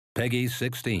Peggy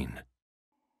 16.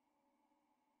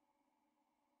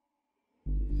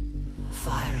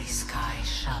 Fiery skies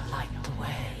shall light the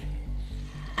way,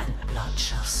 and blood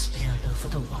shall spill over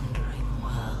the wandering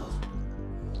world.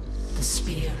 The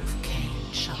spear of Cain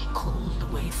shall call the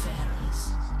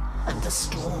wayfarers, and the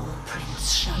Storm Prince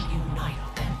shall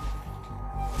unite them.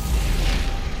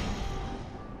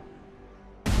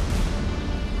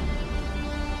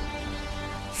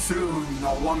 Soon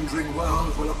a wandering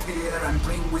world will appear and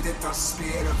bring with it the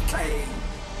spear of Cain.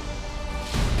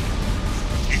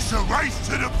 It's a race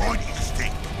to the pointy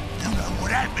stick. You know what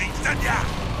that means, don't ya?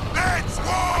 Let's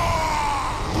war!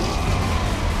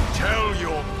 Tell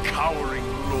your cowering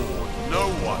lord no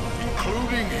one,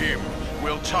 including him,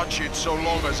 will touch it so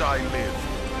long as I live.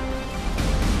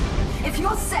 If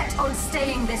you're set on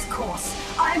staying this course,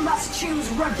 I must choose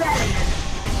rebellion.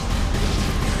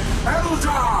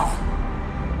 Eldar!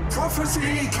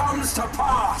 Prophecy comes to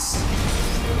pass!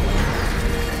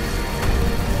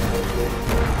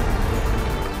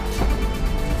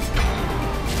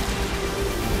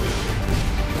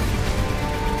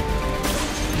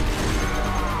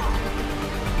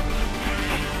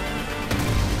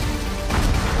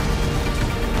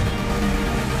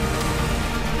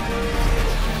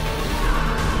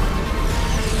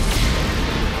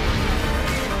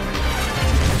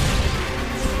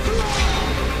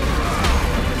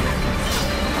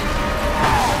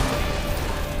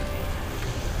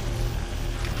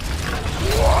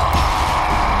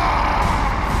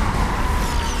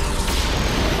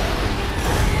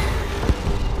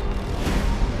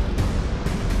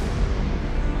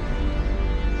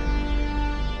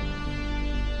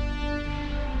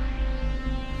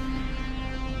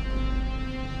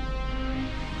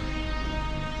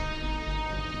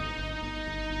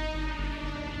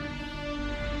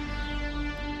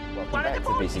 Welcome back to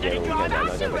PC Gamer Weekend.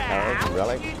 I'm Caro from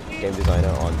Relic, game designer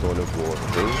on Dawn of War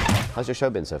 3. How's your show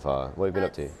been so far? What have you been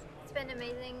up to? It's been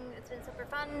amazing. It's been super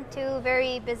fun. 2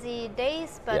 very busy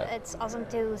days, but it's awesome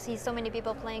to see so many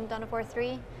people playing Dawn of War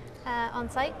 3 on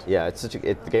site. Yeah, it's such a,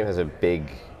 the game has a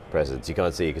big presence. You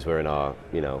can't see because we're in our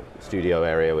studio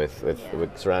area we're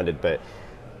surrounded, but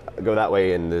go that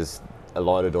way and there's a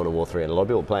lot of Dawn of War 3 and a lot of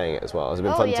people playing it as well. Has it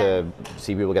been fun to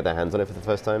see people get their hands on it for the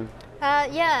first time?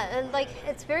 Yeah, like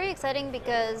it's very exciting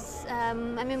because I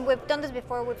mean we've done this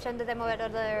before. We've shown the demo at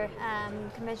other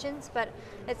conventions, but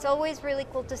it's always really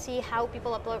cool to see how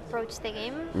people approach the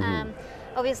game.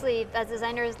 Obviously, as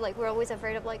designers, like we're always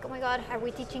afraid of like, oh my God, are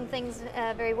we teaching things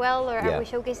very well, or are we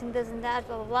showcasing this and that,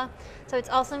 blah blah blah. So it's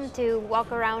awesome to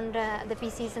walk around the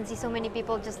PCs and see so many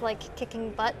people just like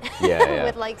kicking butt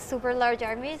with like super large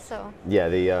armies. So yeah,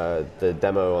 the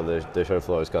demo on the show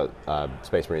floor has got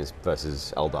Space Marines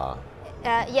versus Eldar.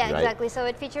 Yeah, exactly. So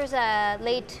it features a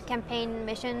late campaign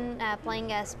mission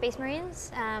playing as Space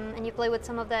Marines, and you play with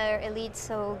some of their elites,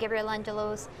 so Gabriel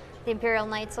Angelos, the Imperial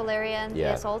Knight Solaria, and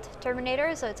the Assault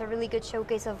Terminator. So it's a really good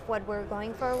showcase of what we're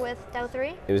going for with Tau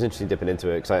 3. It was interesting dipping into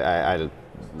it because I had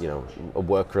a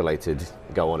work-related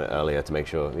go on it earlier to make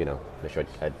sure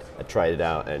I tried it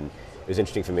out, and it was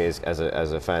interesting for me as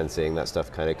a fan seeing that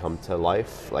stuff kind of come to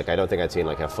life. Like I don't think I'd seen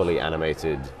like a fully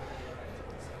animated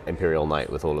Imperial Knight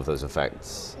with all of those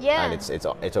effects. Yeah. And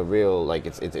it's a real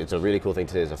it's a really cool thing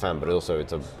to see as a fan, but also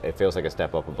it feels like a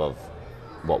step up above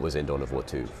what was in Dawn of War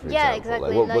 2, for example.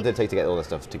 Exactly. Like, what did it take to get all that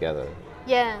stuff together?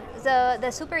 Yeah,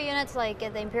 the super units like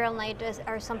the Imperial Knight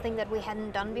are something that we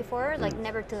hadn't done before, like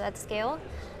never to that scale.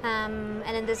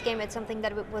 And in this game, it's something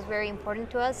that was very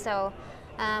important to us. So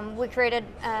we created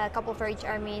a couple for each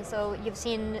army. So you've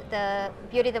seen the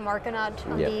Beauty the Marconaut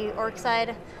on the Orc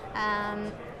side,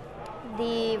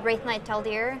 the Wraith Knight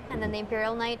Taldir, and then the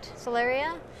Imperial Knight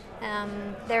Solaria.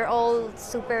 They're all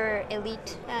super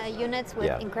elite units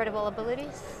with incredible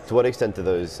abilities. To what extent do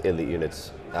those elite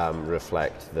units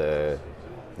reflect the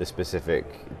specific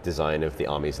design of the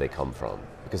armies they come from?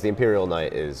 Because the Imperial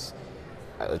Knight it's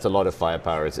a lot of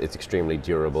firepower. It's extremely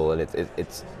durable, and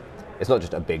it's not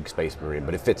just a big Space Marine,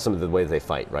 but it fits some of the way they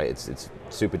fight, right? It's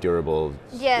super durable.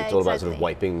 Yeah, it's all about sort of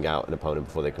wiping out an opponent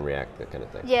before they can react, that kind of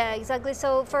thing. Yeah, exactly.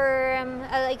 So for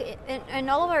like in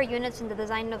all of our units in the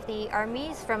design of the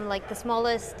armies, from like the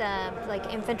smallest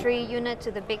like infantry unit to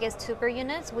the biggest super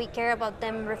units, we care about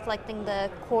them reflecting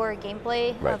the core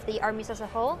gameplay of the armies as a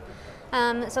whole.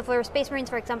 So for Space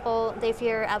Marines, for example, they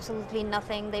fear absolutely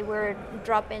nothing. They were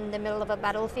dropped in the middle of a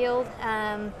battlefield.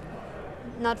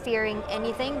 Not fearing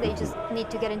anything, they just need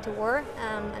to get into war,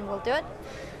 and we'll do it.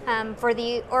 For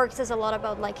the orcs, it's a lot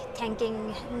about like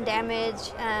tanking damage,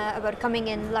 about coming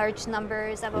in large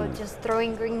numbers, about just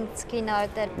throwing green skin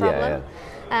out that problem.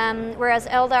 Whereas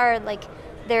Eldar, like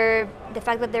the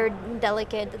fact that they're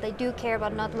delicate, that they do care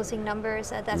about not losing numbers,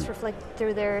 that's reflected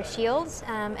through their shields,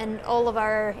 and all of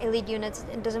our elite units,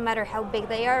 it doesn't matter how big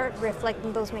they are,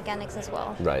 reflecting those mechanics as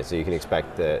well. Right, so you can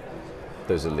expect that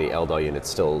those elite Eldar units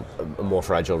still are more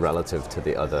fragile relative to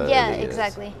the other elite units.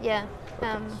 Exactly, yeah.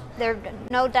 They're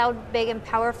no doubt big and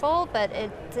powerful, but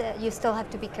you still have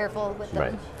to be careful with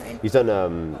them. Right. You've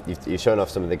done you've shown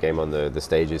off some of the game on the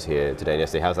stages here today and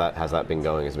yesterday. How's that been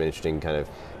going? It's been interesting, kind of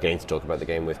getting to talk about the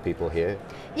game with people here.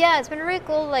 Yeah, it's been really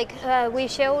cool. Like we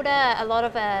showed a lot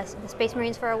of the Space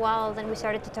Marines for a while, then we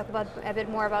started to talk about a bit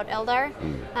more about Eldar,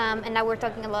 and now we're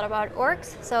talking a lot about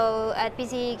orcs. So at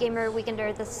PC Gamer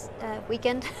Weekender this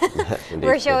weekend,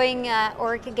 we're showing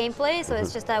orc gameplay. So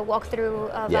it's just a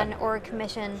walkthrough of an orc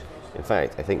mission. In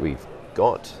fact, I think we've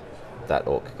got that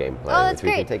orc gameplay, that's which we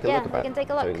great. can take a look about. We can take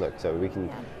a look. So we can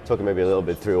talk maybe a little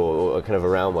bit through or kind of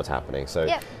around what's happening. So,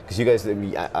 because you guys,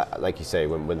 like you say,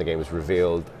 when the game was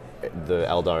revealed, the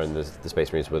Eldar and the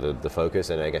Space Marines were the focus,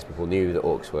 and I guess people knew the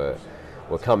orcs were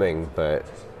coming, but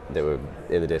they were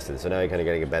in the distance. So now you're kind of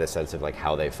getting a better sense of like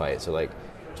how they fight. So like,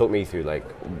 talk me through like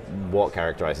what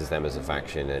characterizes them as a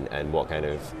faction, and what kind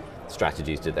of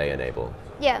strategies did they enable?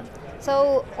 Yeah.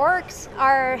 So orcs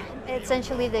are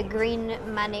essentially the green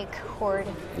manic horde.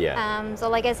 Yeah. So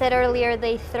like I said earlier,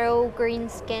 they throw green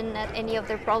skin at any of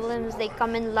their problems. They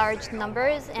come in large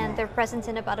numbers, and their presence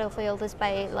in a battlefield is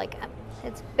by like,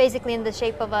 it's basically in the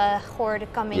shape of a horde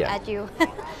coming at you.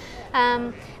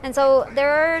 And so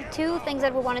there are two things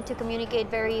that we wanted to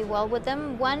communicate very well with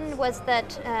them. One was that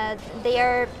they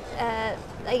are,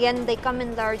 again, they come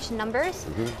in large numbers.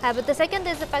 But the second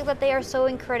is the fact that they are so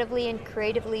incredibly and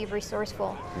creatively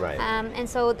resourced. Right. And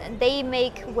so they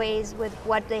make ways with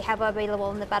what they have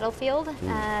available in the battlefield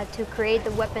to create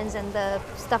the weapons and the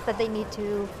stuff that they need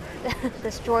to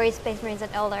destroy Space Marines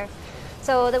and Eldar.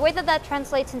 So the way that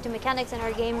translates into mechanics in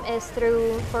our game is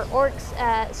through, for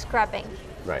orcs, scrapping.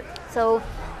 Right. So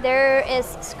there is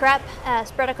scrap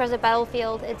spread across the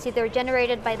battlefield. It's either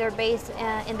generated by their base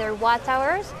in their watt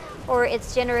towers, or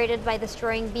it's generated by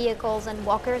destroying vehicles and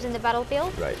walkers in the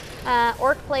battlefield. Right.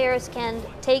 Orc players can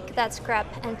take that scrap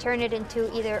and turn it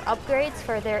into either upgrades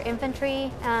for their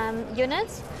infantry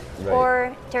units,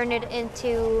 or turn it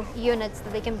into units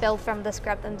that they can build from the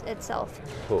scrap itself.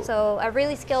 Cool. So a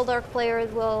really skilled orc player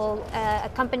will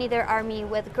accompany their army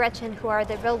with Gretchen, who are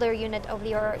the builder unit of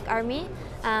the orc army,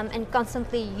 and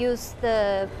constantly use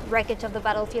the wreckage of the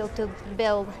battlefield to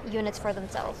build units for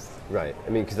themselves. Right. I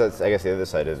mean, because that's, I guess, the other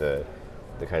side of the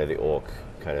kind of the orc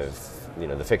kind of,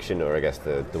 the fiction, or I guess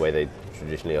the way they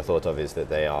traditionally are thought of, is that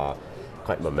they are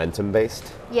quite momentum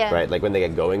based. Yeah. Right. Like when they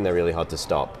get going, they're really hard to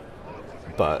stop,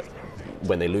 but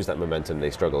when they lose that momentum,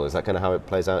 they struggle. Is that kind of how it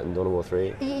plays out in Dawn of War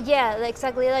 3? Yeah,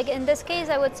 exactly. Like in this case,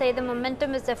 I would say the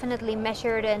momentum is definitely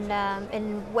measured in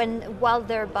while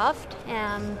they're buffed,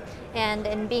 and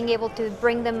in being able to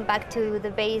bring them back to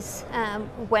the base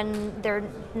when they're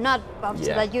not buffed,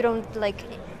 so that you don't like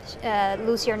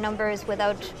lose your numbers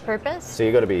without purpose. So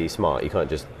you got to be smart. You can't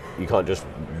just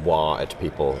wah at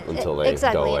people until they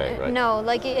go away, right? No,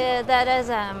 like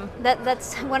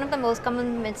that's one of the most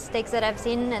common mistakes that I've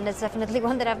seen, and it's definitely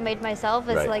one that I've made myself.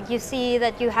 It's like you see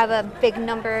that you have a big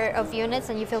number of units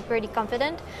and you feel pretty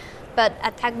confident, but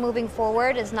attack moving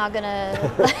forward is not gonna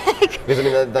because I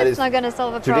mean that is not gonna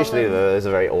solve a traditionally problem. There's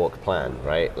a very orc plan,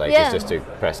 right? Like it's just to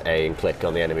press A and click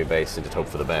on the enemy base and just hope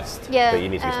for the best. Yeah, but you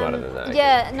need to be smarter than that.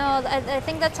 I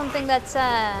think that's something that's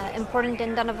important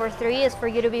in Dawn of War 3 is for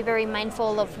you to be very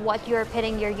mindful of what you're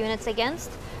pitting your units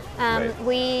against.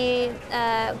 We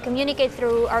communicate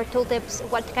through our tooltips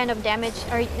what kind of damage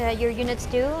your units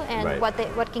do, and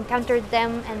what can counter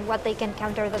them and what they can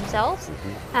counter themselves.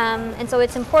 And so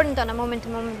it's important on a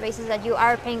moment-to-moment basis that you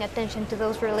are paying attention to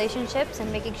those relationships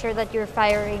and making sure that you're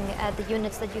firing at the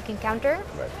units that you can counter.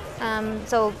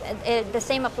 So the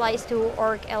same applies to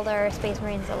Orc, Eldar, Space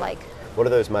Marines alike. What are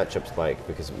those matchups like?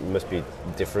 Because it must be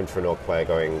different for an Orc player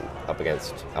going up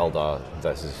against Eldar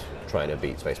versus trying to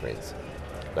beat Space Marines.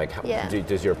 Like,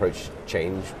 does your approach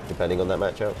change depending on that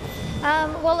matchup?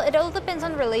 Well, it all depends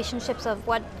on relationships of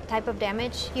what type of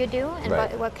damage you do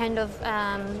and what kind of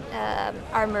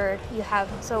armor you have.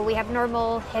 So we have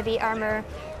normal, heavy armor,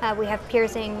 we have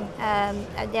piercing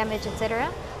damage, etc.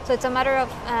 So it's a matter of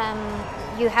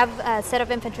you have a set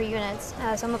of infantry units.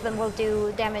 Some of them will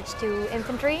do damage to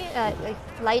infantry, like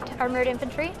light armored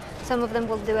infantry. Some of them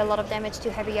will do a lot of damage to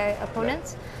heavy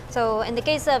opponents. So in the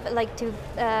case of, like, to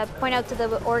point out to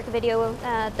the orc video,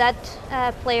 that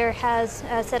player has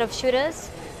a set of shooters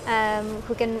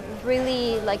who can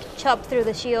really like chop through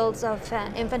the shields of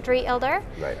infantry Eldar.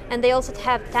 Right. And they also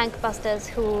have tank busters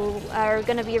who are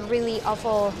going to be really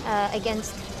awful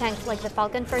against tanks like the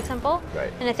Falcon, for example.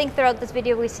 Right. And I think throughout this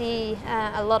video we see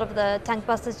a lot of the tank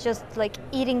busters just like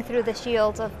eating through the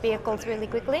shields of vehicles really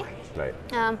quickly. Right.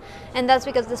 And that's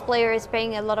because this player is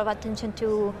paying a lot of attention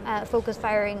to focus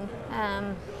firing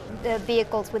the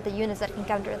vehicles with the units that can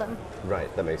counter them.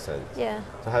 Right, that makes sense. Yeah.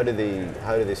 So how do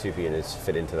the super units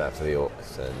fit into that for the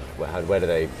orcs, and where do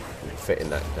they fit in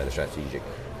that kind of strategic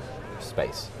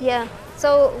space? Yeah.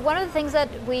 So one of the things that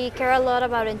we care a lot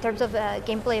about in terms of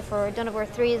gameplay for Dawn of War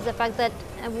 3 is the fact that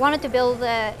I wanted to build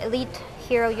elite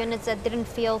hero units that didn't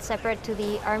feel separate to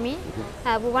the army.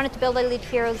 We wanted to build elite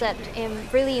heroes that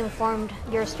really informed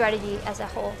your strategy as a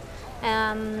whole.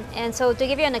 And so to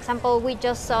give you an example, we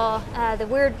just saw the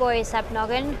weird boy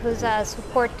Sapnogan, who's a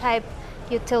support type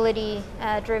utility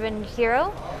driven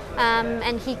hero.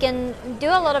 And he can do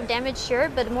a lot of damage, sure,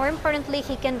 but more importantly,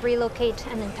 he can relocate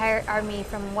an entire army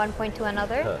from one point to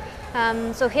another.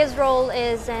 So his role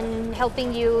is in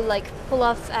helping you like pull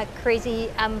off a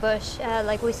crazy ambush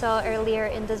like we saw earlier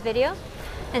in this video.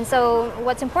 And so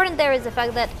what's important there is the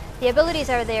fact that the abilities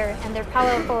are there and they're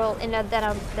powerful in and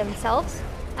of themselves.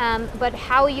 But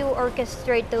how you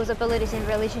orchestrate those abilities in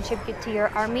relationship to your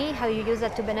army, how you use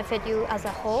that to benefit you as a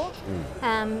whole,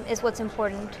 is what's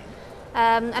important.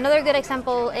 Another good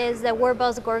example is the war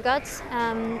boss Gorguts.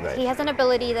 Right. He has an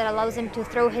ability that allows him to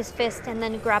throw his fist and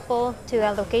then grapple to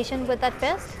a location with that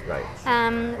fist.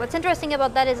 Right. What's interesting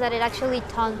about that is that it actually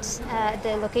taunts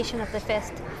the location of the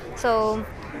fist. So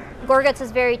Gorguts is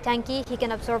very tanky, he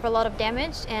can absorb a lot of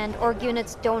damage, and orc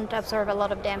units don't absorb a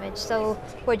lot of damage. So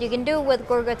what you can do with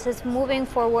Gorguts is moving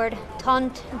forward,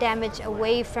 taunt damage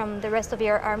away from the rest of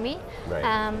your army, Right.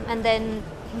 and then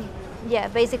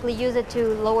basically use it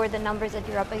to lower the numbers that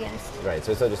you're up against. Right,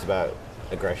 so it's not just about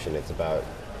aggression, it's about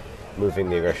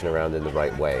moving the aggression around in the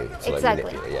right way. To Exactly.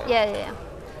 Like manipulate, Yeah.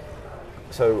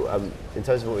 So in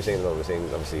terms of what we're seeing at the moment, we're seeing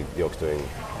obviously the orcs doing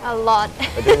A lot.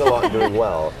 are doing a lot and doing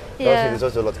well. But Yeah. obviously there's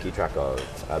also a lot to keep track of,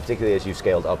 particularly as you've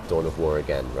scaled up Dawn of War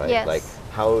again, right? Yes. Like,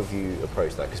 how have you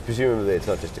approached that? Because presumably it's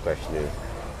not just a question of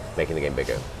making the game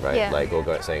bigger, right? Yeah. Like,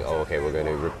 or saying, oh, okay, we're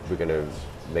going to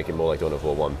make it more like Dawn of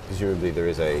War 1. Presumably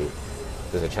there's a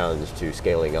challenge to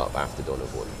scaling up after Dawn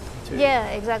of War 2. Yeah,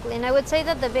 exactly. And I would say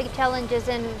that the big challenge is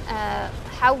in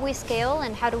how we scale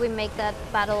and how do we make that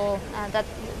battle that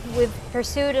we've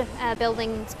pursued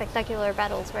building spectacular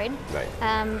battles, right?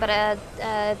 Right. But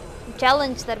a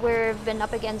challenge that we've been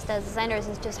up against as designers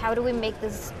is just how do we make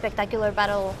this spectacular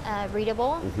battle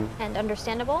readable and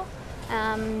understandable.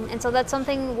 And so that's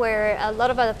something where a lot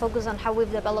of the focus on how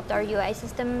we've developed our UI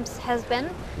systems has been.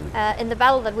 In the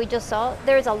battle that we just saw,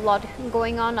 there's a lot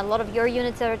going on. A lot of your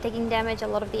units are taking damage, a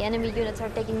lot of the enemy units are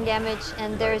taking damage,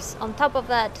 and there's on top of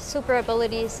that super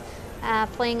abilities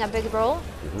playing a big role.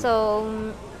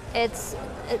 So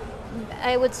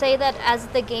I would say that as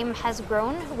the game has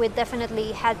grown, we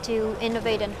definitely had to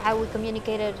innovate in how we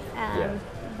communicated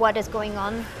what is going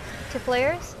on to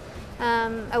players.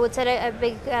 I would say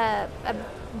a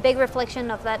big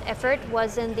reflection of that effort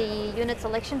was in the unit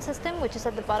selection system, which is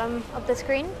at the bottom of the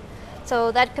screen.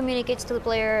 So that communicates to the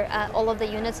player all of the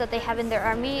units that they have in their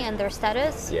army and their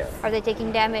status. Yeah. Are they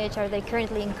taking damage? Are they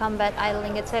currently in combat,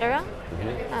 idling, etc.?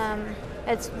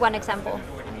 It's one example.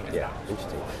 Yeah,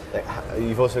 interesting. Like,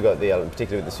 you've also got the element,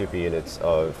 particularly with the super units,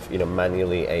 of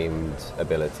manually aimed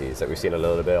abilities. Like we've seen a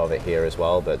little bit of it here as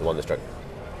well, but the one that struck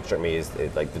me is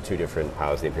like the two different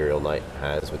powers the Imperial Knight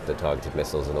has with the targeted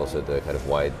missiles and also the kind of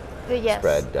wide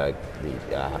spread, like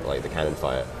the cannon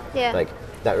fire. Yeah. Like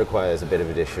that requires a bit of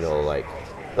additional, like,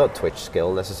 not twitch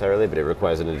skill necessarily, but it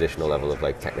requires an additional level of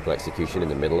like technical execution in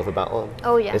the middle of a battle.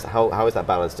 Oh yeah. How is that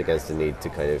balanced against the need to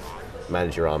kind of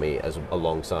manage your army as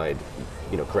alongside,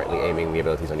 correctly aiming the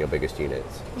abilities on your biggest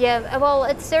units? Yeah, well,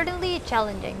 it's certainly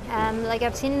challenging. Like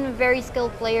I've seen very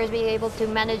skilled players be able to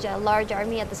manage a large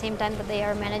army at the same time that they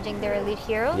are managing their elite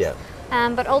heroes. Yeah.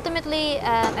 But ultimately,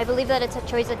 I believe that it's a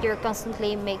choice that you're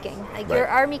constantly making. Like your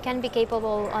army can be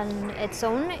capable on its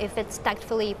own if it's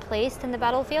tactfully placed in the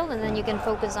battlefield, and then you can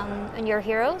focus on your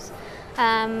heroes.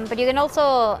 But you can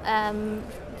also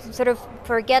sort of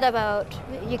forget about,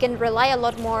 you can rely a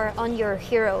lot more on your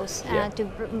heroes to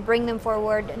bring them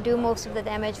forward, do most of the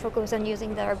damage, focus on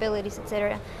using their abilities,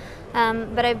 etc.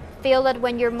 But I feel that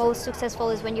when you're most successful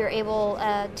is when you're able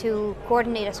to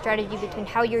coordinate a strategy between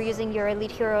how you're using your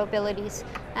elite hero abilities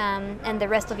and the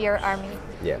rest of your army.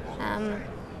 Yeah.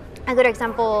 a good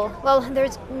example, well,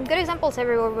 there's good examples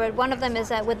everywhere, but one of them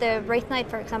is with the Wraith Knight,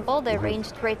 for example, the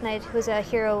ranged Wraith Knight, who's a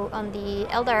hero on the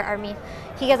Eldar army.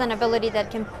 He has an ability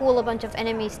that can pull a bunch of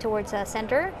enemies towards a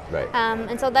center. Right.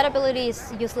 And so that ability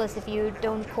is useless if you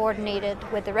don't coordinate it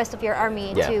with the rest of your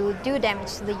army to do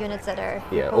damage to the units that are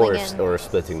pulling in. Or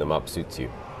splitting them up suits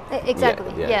you.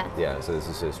 Exactly, yeah. So this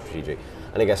is so strategic.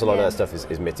 And I guess a lot of that stuff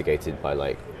is mitigated by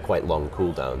like quite long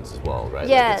cooldowns as well, right?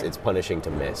 Yeah. Like it's punishing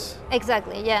to miss.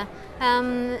 Exactly, yeah.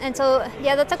 And so,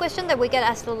 yeah, that's a question that we get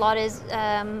asked a lot is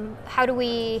how do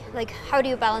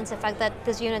you balance the fact that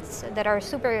these units that are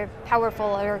super powerful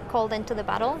are called into the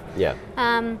battle? Yeah.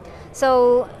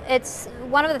 So it's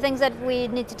one of the things that we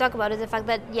need to talk about is the fact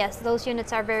that yes, those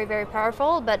units are very, very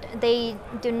powerful, but they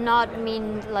do not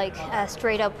mean like a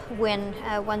straight up win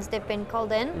once they've been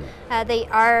called in. They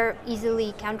are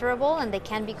easily counterable and they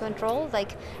can be controlled.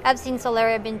 Like I've seen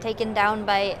Solaria been taken down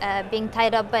by being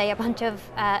tied up by a bunch of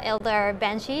Eldar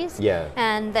Banshees,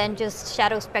 and then just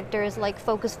Shadow Specters like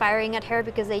focus firing at her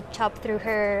because they chop through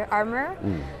her armor.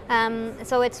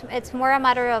 So it's more a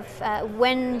matter of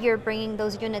when you're bringing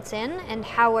those units in and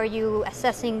how are you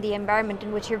assessing the environment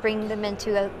in which you're bringing them in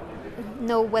to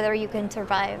know whether you can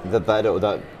survive.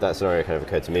 That scenario kind of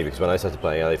occurred to me because when I started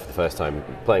playing LA for the first time,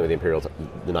 playing with the Imperial,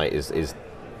 the Knight is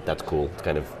that's cool. It's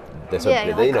kind of you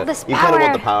kind of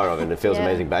want the power of it and it feels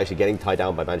amazing, but actually getting tied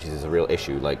down by Banshees is a real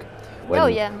issue. Like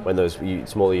when those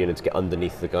smaller units get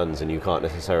underneath the guns and you can't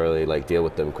necessarily like deal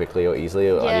with them quickly or easily,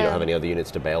 and you don't have any other units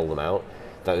to bail them out.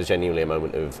 That was genuinely a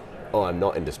moment of, oh, I'm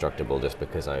not indestructible just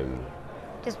because I'm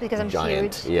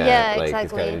giant. Huge. Yeah, like exactly.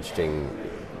 it's kind of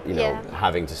interesting,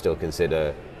 having to still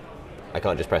consider I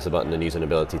can't just press a button and use an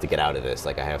ability to get out of this.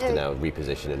 Like I have to now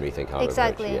reposition and rethink how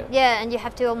exactly. I approach it. Yeah, and you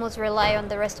have to almost rely on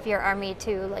the rest of your army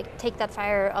to like take that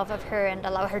fire off of her and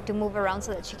allow her to move around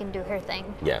so that she can do her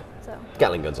thing. Yeah. So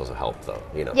Gatling guns also help, though.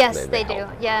 Yes, they do.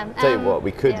 Yeah. Tell you what,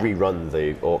 we could rerun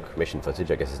the Orc mission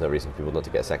footage. I guess there's no reason for people not to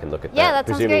get a second look at that. Yeah, that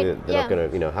sounds Presuming great. that they're not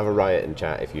going to have a riot and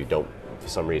chat if you don't, for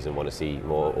some reason, want to see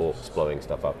more orcs blowing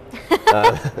stuff up.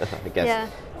 I think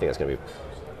that's going to be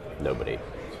nobody.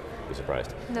 Be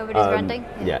surprised. Nobody's ranting?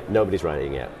 Yeah, nobody's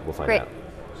ranting yet. We'll find out.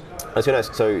 I was going to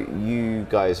ask, so you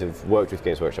guys have worked with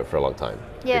Games Workshop for a long time.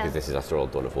 Yeah. Because this is, after all,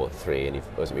 Dawn of War 3, and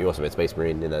you also been Space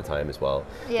Marine in that time as well.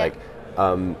 Yeah. Like,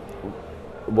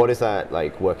 what is that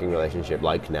like working relationship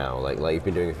like now? Like you've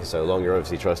been doing it for so long. You're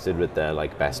obviously trusted with their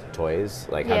like best toys.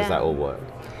 Like, how does that all work?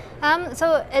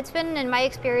 So it's been, in my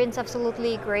experience,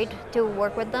 absolutely great to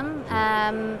work with them.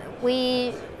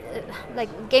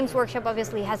 Games Workshop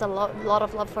obviously has a lot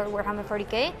of love for Warhammer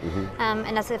 40k,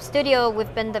 and as a studio,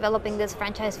 we've been developing this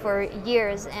franchise for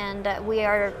years, and we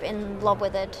are in love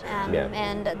with it,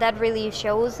 and that really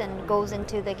shows and goes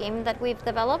into the game that we've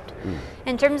developed.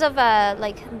 In terms of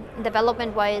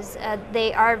development-wise,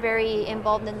 they are very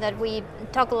involved in that. We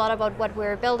talk a lot about what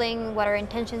we're building, what our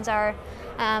intentions are.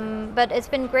 But it's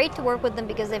been great to work with them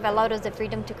because they've allowed us the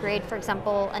freedom to create, for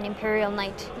example, an Imperial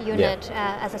Knight unit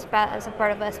as a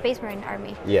part of a Space Marine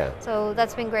army. Yeah. So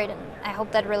that's been great, and I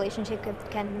hope that relationship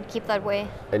can keep that way.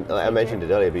 And I mentioned it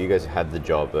earlier, but you guys had the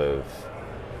job of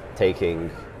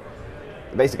taking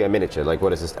basically a miniature, like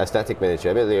what is a static miniature,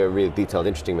 admittedly a really detailed,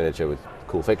 interesting miniature with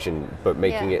cool fiction, but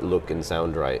making it look and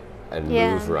sound right and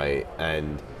move right.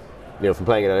 And from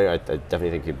playing it, I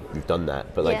definitely think you've done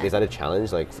that. But is that a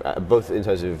challenge? Like both in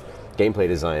terms of gameplay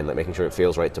design, like making sure it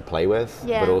feels right to play with,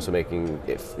 but also making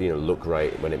it look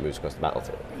right when it moves across the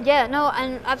battlefield. Yeah, no,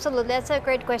 and absolutely, that's a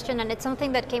great question, and it's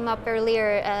something that came up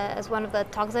earlier as one of the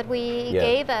talks that we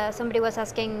gave. Somebody was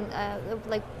asking,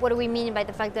 what do we mean by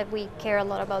the fact that we care a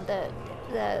lot about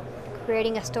the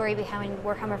creating a story behind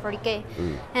Warhammer 40k?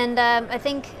 And I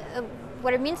think.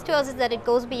 What it means to us is that it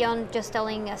goes beyond just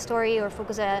telling a story or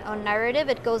focus on narrative.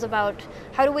 It goes about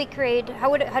how do we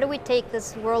take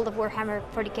this world of Warhammer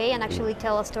 40k and actually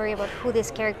tell a story about who these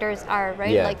characters are,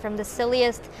 right? Like from the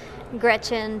silliest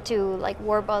Gretchen to like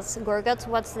war boss Gorguts.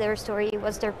 What's their story?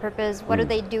 What's their purpose? What do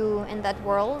they do in that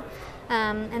world?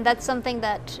 And that's something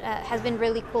that has been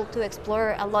really cool to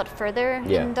explore a lot further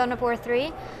in Dawn of War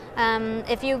 3.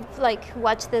 If you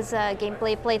watch this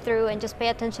gameplay playthrough and just pay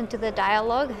attention to the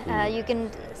dialogue, you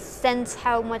can sense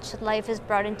how much life is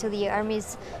brought into the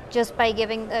armies just by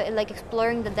giving,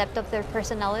 exploring the depth of their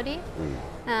personality.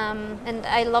 And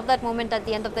I love that moment at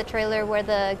the end of the trailer where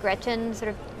the Gretchen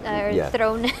sort of are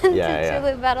thrown into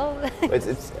the battle.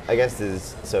 I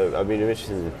guess I'm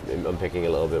interested in unpicking a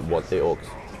little bit what the Orcs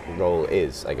role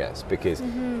is, I guess, because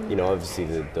obviously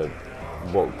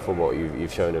from what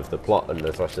you've shown of the plot and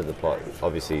the thrust of the plot,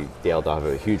 obviously the Eldar have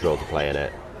a huge role to play in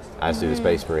it, as do the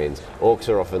Space Marines. Orcs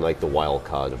are often like the wild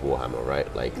card of Warhammer,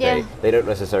 right? Like Yeah. they don't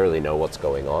necessarily know what's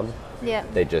going on. Yeah.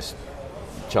 They just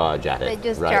charge at it. They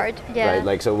just right? charge, yeah. Right?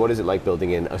 Like, so what is it like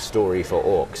building in a story for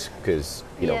orcs? Because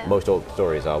you know Yeah. most orc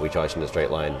stories are we charged in a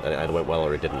straight line and it either went well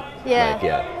or it didn't. Yeah. Like,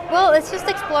 yeah. Well, it's just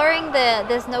exploring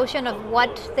this notion of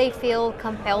what they feel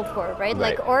compelled for, right?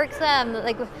 Like Right. orcs,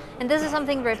 and this is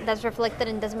something that's reflected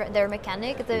in their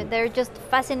mechanic. They're just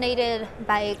fascinated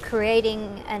by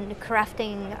creating and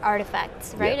crafting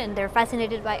artifacts, right? Yeah. And they're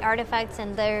fascinated by artifacts,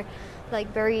 and they're like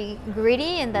very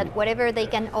greedy, and that whatever they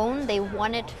can own, they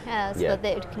want it, so Yeah.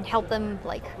 that it can help them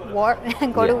like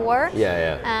go to war.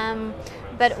 Yeah, yeah.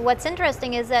 But what's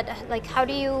interesting is that, like, how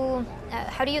do you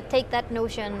take that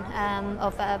notion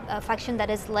of a faction that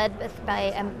is led by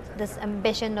this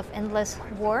ambition of endless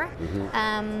war,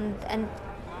 and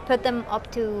put them up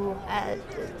to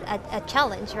a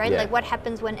challenge, right? Yeah. Like, what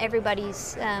happens when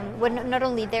everybody's, when not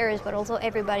only theirs but also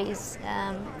everybody's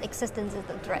existence is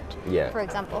a threat, Yeah. for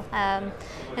example.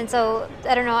 And so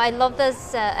I don't know. I love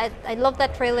this. I love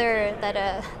that trailer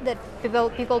that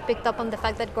people picked up on the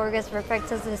fact that Gorgas refers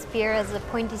to the spear as a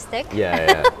pointy stick. Yeah,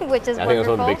 yeah. Which is I think that's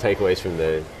one of the big wonderful. takeaways from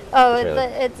the Oh, trailer.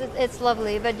 it's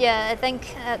lovely, but yeah, I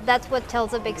think that's what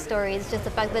tells a big story. It's just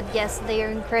the fact that yes, they are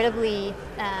incredibly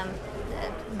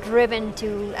driven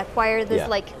to acquire this Yeah.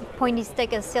 like pointy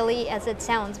stick, as silly as it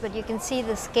sounds, but you can see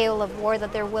the scale of war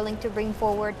that they're willing to bring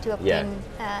forward to obtain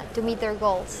to meet their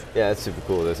goals. Yeah, it's super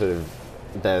cool. They're sort of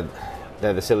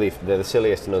they're the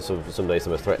silliest and also some days the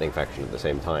most threatening faction at the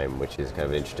same time, which is kind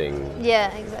of an interesting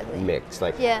Yeah, exactly. mix.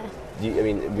 Like, Yeah.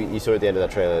 you saw at the end of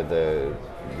that trailer the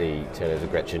turn of the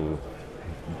Gretchen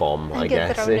bomb, I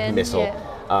Get guess, thrown in, missile.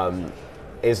 yeah.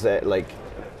 Is that like?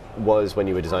 Was when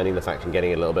you were designing the faction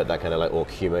getting a little bit that kind of like orc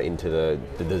humor into the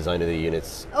design of the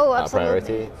units Oh, absolutely.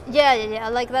 priority? Yeah.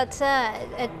 Like that's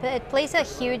it plays a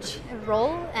huge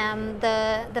role.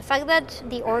 The fact that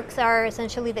the orcs are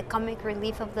essentially the comic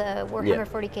relief of the Warhammer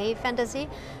 40k fantasy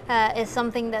is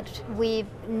something that we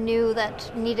knew that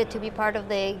needed to be part of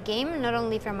the game, not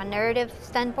only from a narrative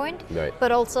standpoint, Right.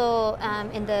 but also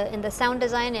in the sound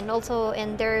design and also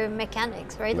in their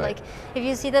mechanics, right? Right. Like if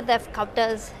you see the Death Cup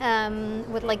does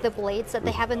with like the blades that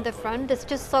they have in the front, it's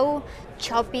just so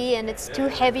choppy and it's too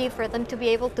heavy for them to be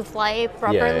able to fly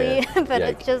properly. yeah. But Yeah.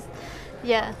 it's just,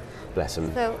 yeah. Bless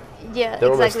them. So yeah, They're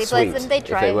exactly. almost sweet. Bless them. They if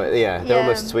try. they're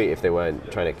almost sweet if they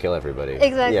weren't trying to kill everybody.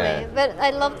 Exactly. Yeah. But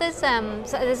I love this.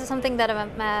 So this is something that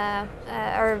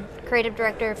our creative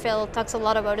director Phil talks a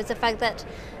lot about. Is the fact that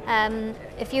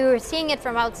if you're seeing it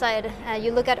from outside,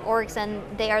 you look at orcs and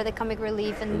they are the comic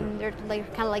relief and they're like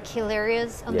kind of like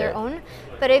hilarious on their Yeah. own.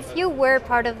 But if you were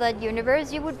part of that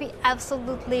universe, you would be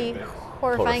absolutely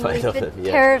horrifyingly Horrified of them,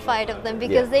 yeah. terrified of them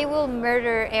because Yeah. they will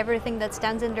murder everything that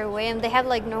stands in their way, and they have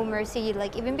like no mercy,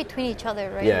 like even between each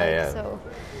other, right? Yeah, like, yeah. So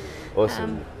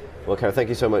Awesome. Well, Caro, thank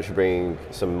you so much for bringing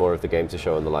some more of the game to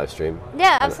show on the live stream.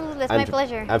 yeah, absolutely, it's my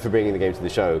pleasure. And for bringing the game to the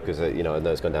show, because I know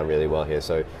it's gone down really well here.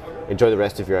 So enjoy the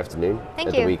rest of your afternoon Thank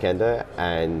at you. the Weekender,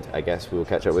 and I guess we'll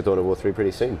catch up with Dawn of War 3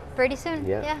 pretty soon. Pretty soon.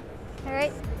 Yeah. Yeah. All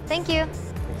right. Thank you.